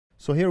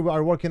So here we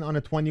are working on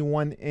a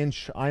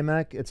 21-inch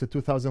iMac. It's a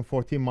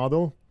 2014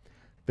 model.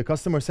 The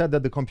customer said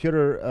that the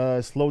computer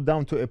slowed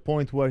down to a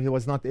point where he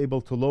was not able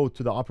to load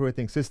to the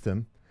operating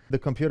system. The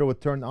computer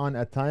would turn on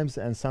at times,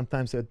 and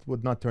sometimes it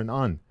would not turn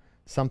on.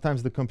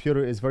 Sometimes the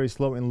computer is very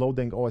slow in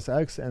loading OS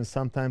X, and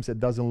sometimes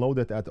it doesn't load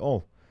it at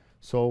all.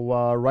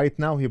 So right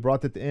now he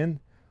brought it in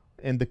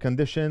the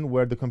condition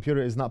where the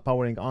computer is not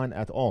powering on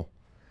at all.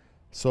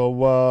 So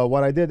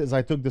what I did is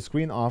I took the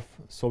screen off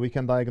so we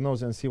can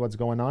diagnose and see what's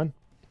going on.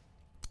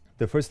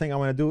 The first thing I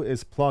want to do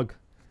is plug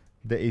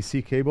the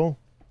AC cable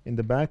in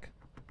the back.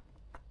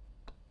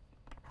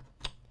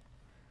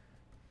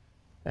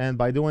 And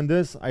by doing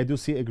this, I do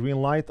see a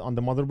green light on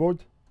the motherboard.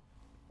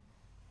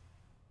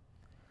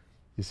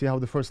 You see how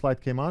the first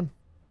light came on?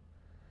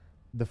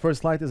 The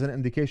first light is an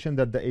indication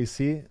that the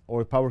AC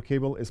or power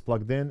cable is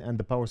plugged in and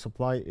the power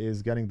supply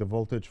is getting the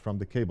voltage from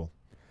the cable.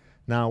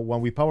 Now,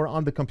 when we power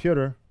on the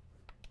computer,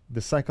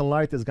 the second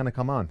light is going to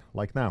come on,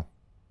 like now.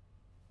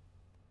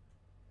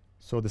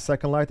 So the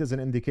second light is an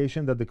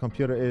indication that the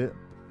computer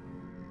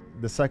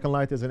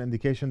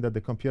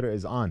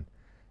is on.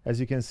 As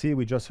you can see,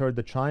 we just heard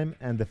the chime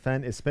and the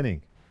fan is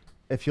spinning.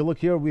 If you look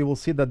here, we will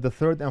see that the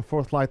third and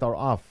fourth light are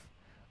off.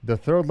 The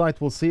third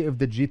light will see if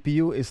the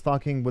GPU is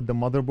talking with the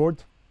motherboard.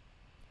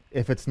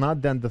 If it's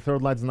not, then the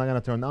third light is not going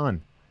to turn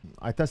on.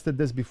 I tested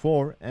this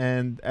before,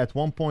 and at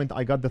one point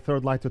I got the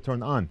third light to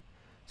turn on.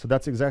 So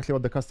that's exactly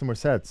what the customer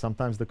said.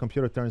 Sometimes the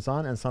computer turns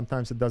on and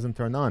sometimes it doesn't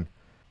turn on.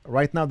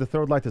 Right now the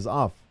third light is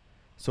off.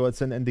 So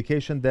it's an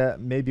indication that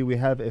maybe we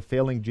have a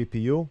failing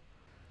GPU.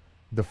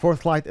 The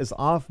fourth light is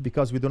off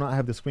because we do not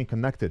have the screen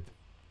connected.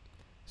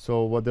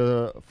 So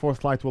the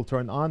fourth light will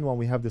turn on when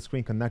we have the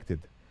screen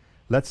connected.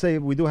 Let's say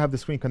we do have the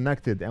screen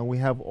connected and we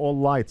have all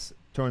lights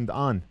turned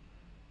on,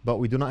 but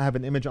we do not have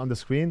an image on the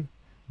screen,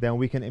 then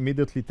we can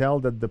immediately tell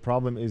that the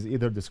problem is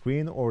either the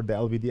screen or the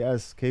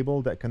LVDS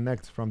cable that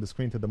connects from the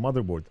screen to the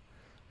motherboard.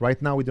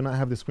 Right now we do not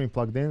have the screen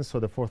plugged in, so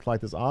the fourth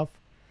light is off.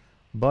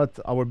 But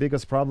our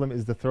biggest problem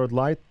is the third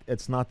light.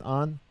 It's not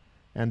on,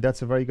 and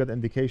that's a very good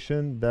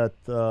indication that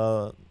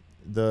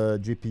the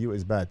GPU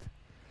is bad.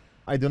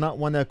 I do not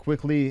want to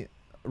quickly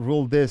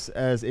rule this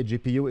as a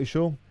GPU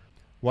issue.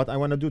 What I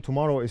want to do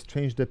tomorrow is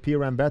change the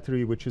PRAM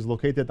battery, which is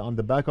located on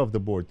the back of the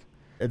board.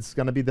 It's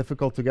going to be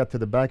difficult to get to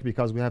the back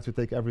because we have to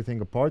take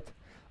everything apart,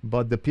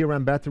 but the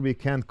PRAM battery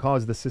can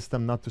cause the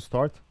system not to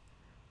start.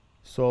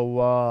 So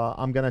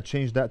I'm going to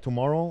change that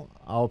tomorrow.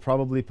 I'll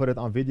probably put it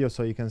on video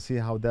so you can see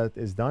how that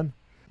is done.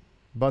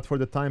 But for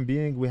the time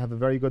being, we have a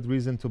very good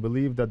reason to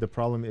believe that the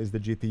problem is the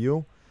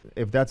GPU.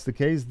 If that's the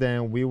case,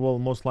 then we will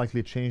most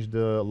likely change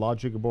the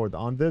logic board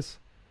on this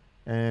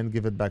and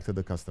give it back to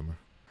the customer.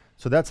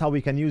 So that's how we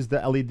can use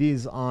the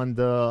LEDs on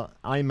the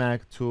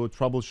iMac to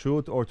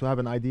troubleshoot or to have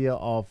an idea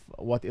of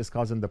what is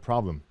causing the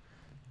problem.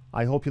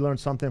 I hope you learned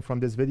something from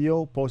this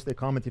video. Post a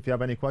comment if you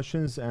have any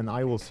questions, and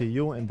I will see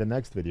you in the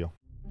next video.